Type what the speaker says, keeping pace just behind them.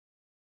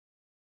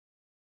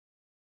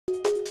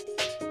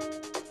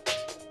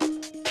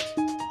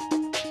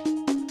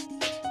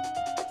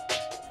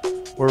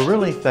We're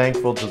really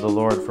thankful to the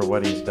Lord for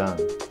what He's done,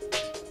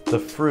 the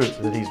fruit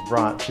that He's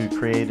brought to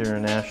Create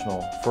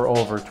International for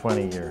over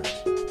 20 years.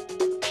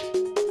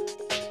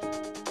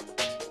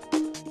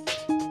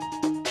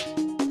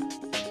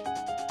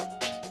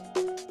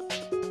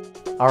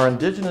 Our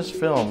indigenous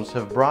films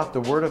have brought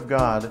the Word of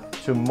God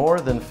to more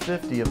than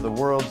 50 of the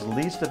world's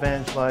least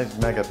evangelized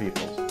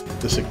megapeoples.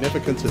 The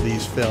significance of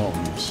these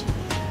films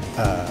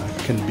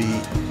can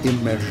be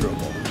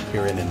immeasurable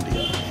here in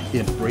India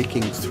in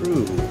breaking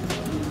through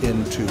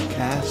into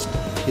caste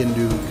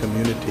Hindu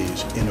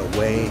communities in a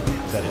way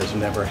that has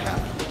never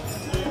happened.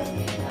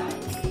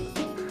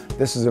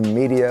 This is a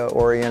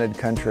media-oriented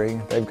country.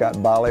 They've got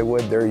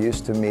Bollywood, they're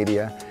used to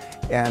media.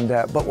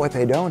 But what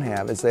they don't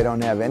have is they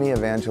don't have any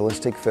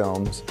evangelistic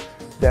films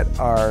that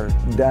are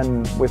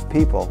done with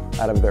people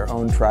out of their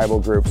own tribal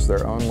groups,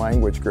 their own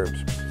language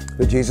groups.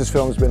 The Jesus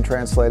film has been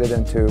translated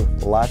into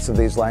lots of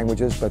these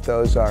languages, but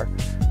those are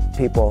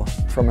people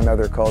from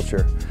another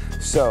culture.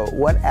 So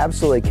what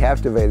absolutely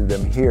captivated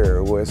them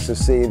here was to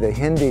see the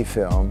Hindi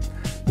film,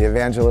 the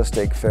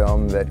evangelistic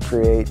film that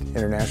Create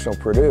International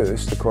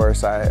produced. Of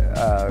course,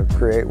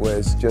 Create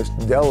was just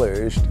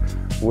deluged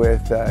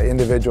with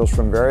individuals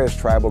from various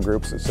tribal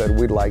groups that said,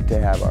 we'd like to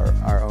have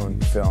our own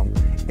film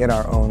in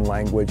our own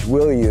language.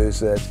 We'll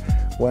use it.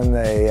 When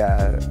they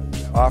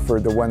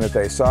offered the one that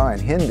they saw in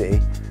Hindi,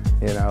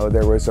 you know,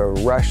 there was a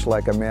rush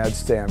like a mad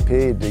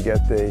stampede to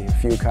get the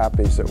few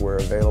copies that were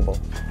available.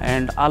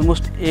 And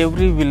almost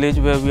every village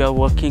where we are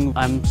working,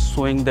 I'm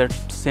showing that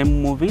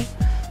same movie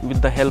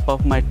with the help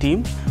of my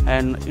team,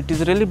 and it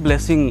is really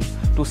blessing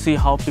to see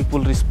how people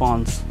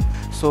respond.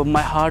 So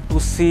my heart to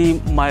see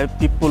my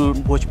people,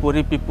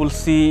 Bhojpuri people,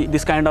 see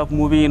this kind of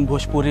movie in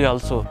Bhojpuri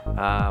also.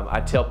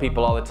 I tell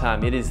people all the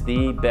time, it is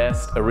the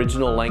best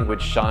original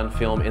language Shan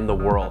film in the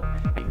world.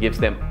 It gives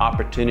them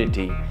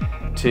opportunity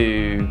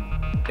to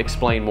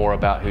explain more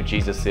about who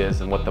Jesus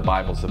is and what the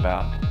Bible's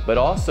about, but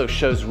also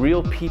shows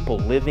real people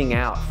living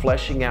out,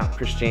 fleshing out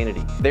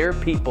Christianity. Their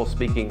people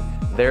speaking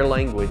their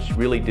language,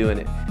 really doing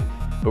it.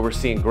 But we're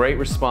seeing great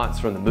response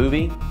from the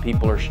movie.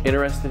 People are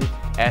interested,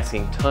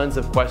 asking tons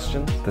of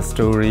questions. The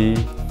story,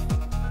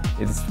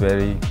 it is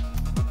very,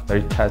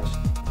 very touched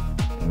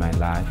in my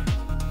life,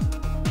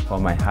 for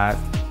my heart.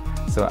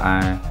 So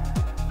I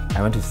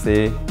want to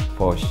say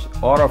for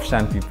all of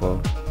Shan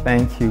people,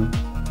 thank you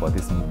for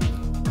this movie.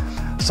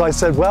 So I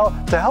said, well,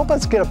 to help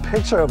us get a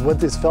picture of what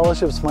these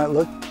fellowships might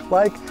look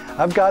like,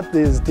 I've got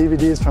these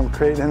DVDs from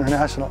Create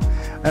International.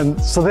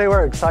 And so they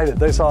were excited.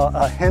 They saw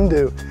a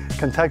Hindu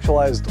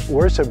contextualized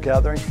worship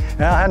gathering.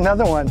 And I had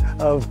another one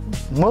of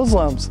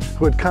Muslims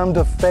who had come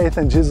to faith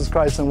in Jesus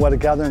Christ and what a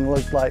gathering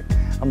looked like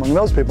among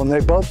those people. And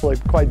they both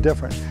looked quite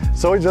different.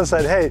 So we just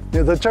said, hey,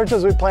 the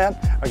churches we plant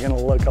are going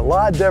to look a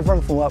lot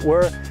different from what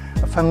we're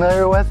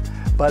familiar with.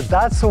 But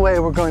that's the way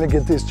we're going to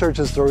get these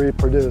churches to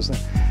reproduce.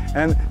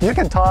 And you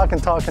can talk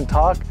and talk and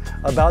talk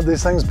about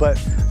these things, but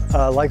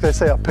like they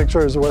say, a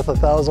picture is worth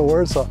 1,000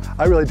 words, so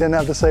I really didn't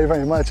have to say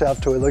very much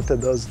after we looked at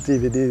those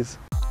DVDs.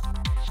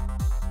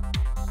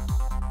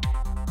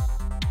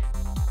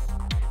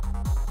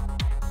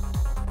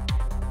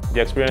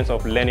 The experience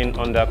of learning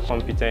under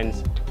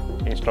competent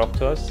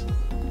instructors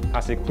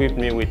has equipped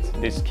me with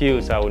the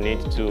skills I will need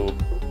to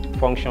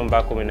function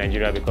back home in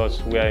Nigeria,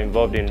 because we are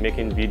involved in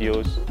making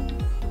videos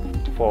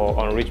for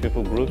unreached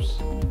people groups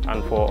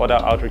and for other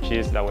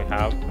outreaches that we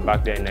have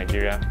back there in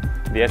Nigeria.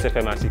 The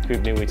SFM has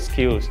equipped me with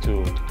skills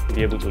to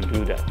be able to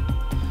do that.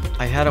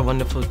 I had a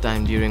wonderful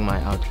time during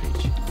my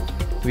outreach.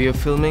 We were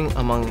filming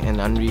among an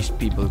unreached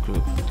people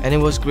group, and it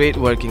was great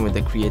working with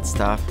the Create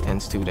staff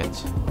and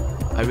students.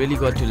 I really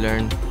got to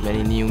learn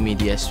many new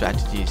media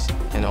strategies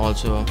and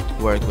also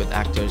work with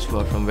actors who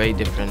are from very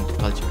different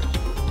cultures.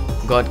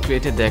 God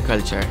created their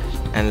culture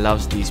and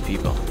loves these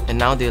people, and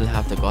now they'll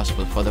have the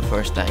gospel for the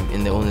first time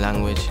in their own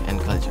language and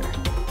culture.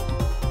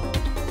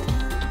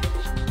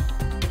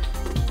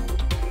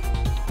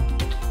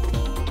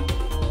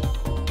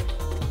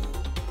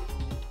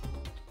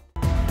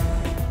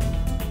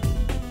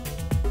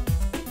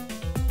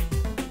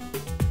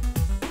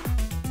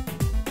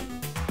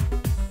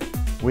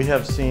 We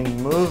have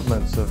seen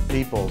movements of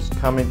peoples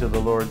coming to the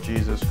Lord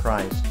Jesus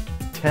Christ,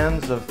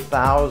 tens of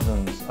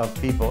thousands of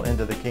people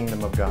into the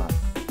kingdom of God.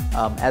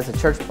 As a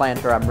church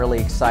planter, I'm really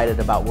excited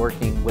about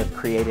working with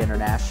Create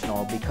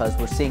International because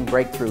we're seeing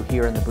breakthrough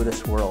here in the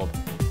Buddhist world.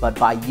 But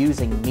by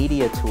using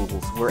media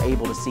tools, we're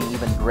able to see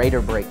even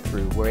greater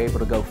breakthrough. We're able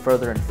to go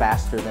further and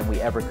faster than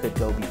we ever could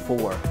go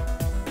before.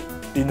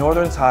 The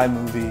Northern Tide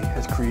movie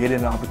has created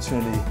an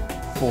opportunity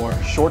for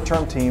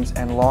short-term teams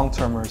and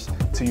long-termers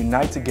to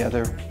unite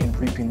together in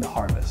reaping the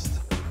harvest.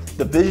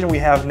 The vision we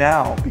have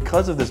now,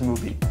 because of this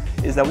movie,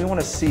 is that we want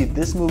to see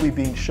this movie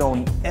being shown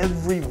in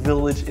every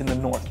village in the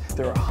north.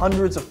 There are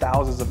hundreds of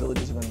thousands of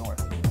villages in the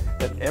north.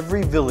 That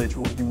every village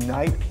will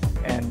unite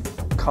and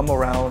come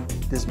around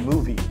this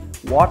movie,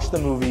 watch the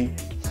movie,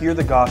 hear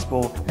the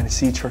gospel, and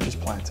see churches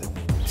planted.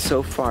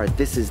 So far,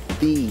 this is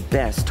the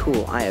best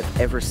tool I have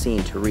ever seen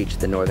to reach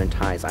the Northern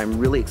Thais. I'm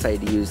really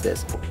excited to use this.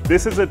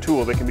 This is a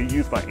tool that can be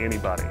used by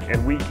anybody, and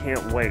we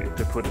can't wait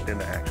to put it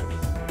into action.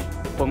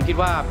 ผมคิด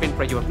ว่าเป็น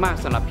ประโยชน์มาก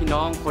สำหรับพี่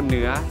น้องคนเห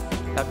นือ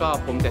แล้วก็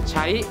ผมจะใ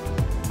ช้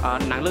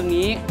หนังเรื่อง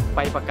นี้ไป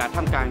ประกาศท่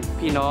ามกลาง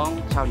พี่น้อง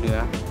ชาวเหนือ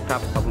ครั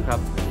บขอบคุณครับ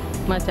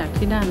มาจาก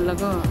ที่นั่นแล้ว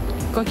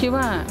ก็คิด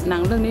ว่าหนั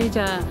งเรื่องนี้จ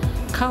ะ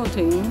เข้า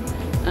ถึง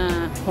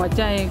หัวใ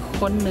จ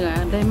คนเหนือ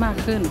ได้มาก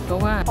ขึ้นเพรา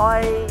ะว่า I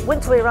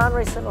went to Iran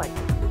recently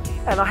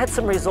and I had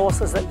some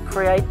resources that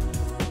Create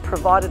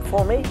provided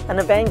for me, an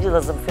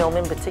evangelism film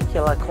in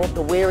particular called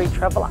The Weary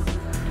Traveller.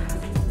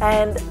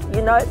 And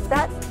you know,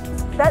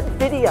 that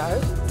video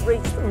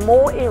reached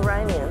more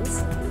Iranians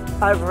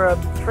over a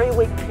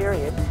 3-week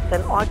period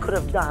than I could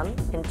have done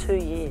in 2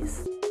 years.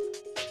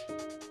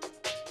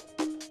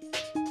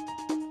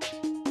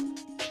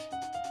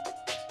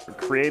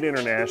 Create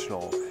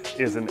International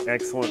is an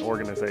excellent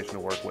organization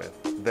to work with.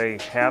 They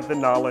have the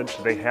knowledge,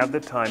 they have the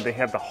time, they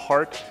have the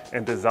heart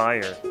and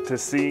desire to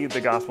see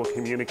the gospel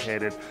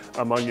communicated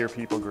among your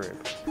people group.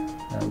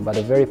 But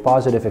a very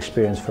positive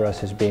experience for us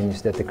has been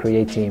is that the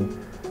Create team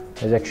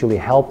has actually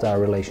helped our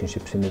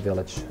relationships in the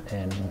village,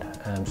 and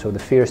so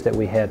the fears that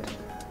we had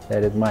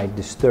that it might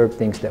disturb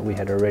things that we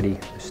had already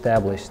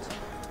established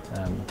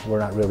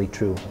were not really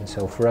true. And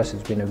so for us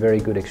it's been a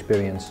very good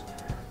experience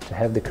to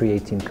have the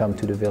Create team come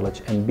to the village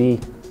and be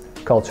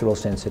cultural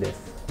sensitive,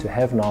 to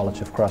have knowledge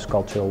of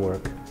cross-cultural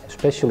work,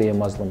 especially in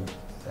Muslim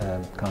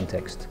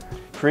context.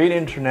 Create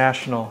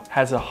International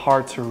has a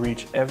heart to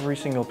reach every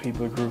single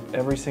people group,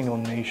 every single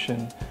nation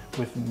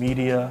with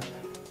media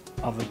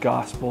of the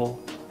gospel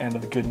and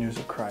of the good news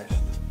of Christ.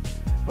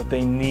 But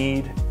they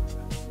need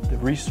the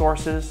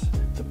resources,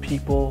 the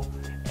people,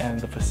 and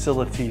the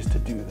facilities to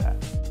do that.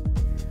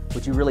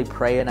 Would you really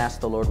pray and ask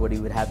the Lord what He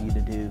would have you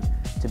to do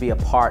to be a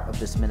part of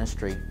this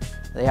ministry?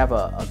 They have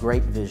a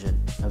great vision,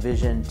 a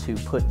vision to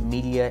put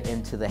media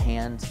into the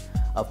hands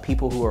of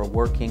people who are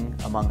working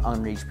among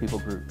unreached people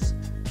groups,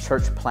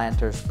 church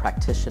planters,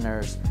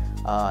 practitioners,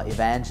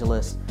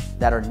 evangelists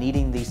that are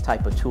needing these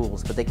type of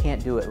tools, but they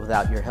can't do it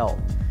without your help.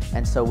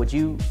 And so would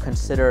you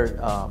consider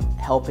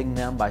helping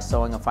them by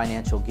sowing a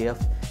financial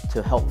gift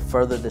to help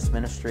further this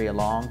ministry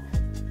along?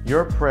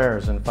 Your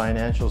prayers and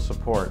financial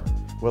support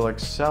will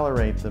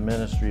accelerate the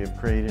ministry of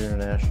Create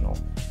International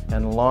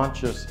and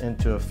launch us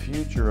into a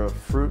future of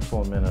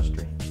fruitful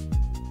ministry.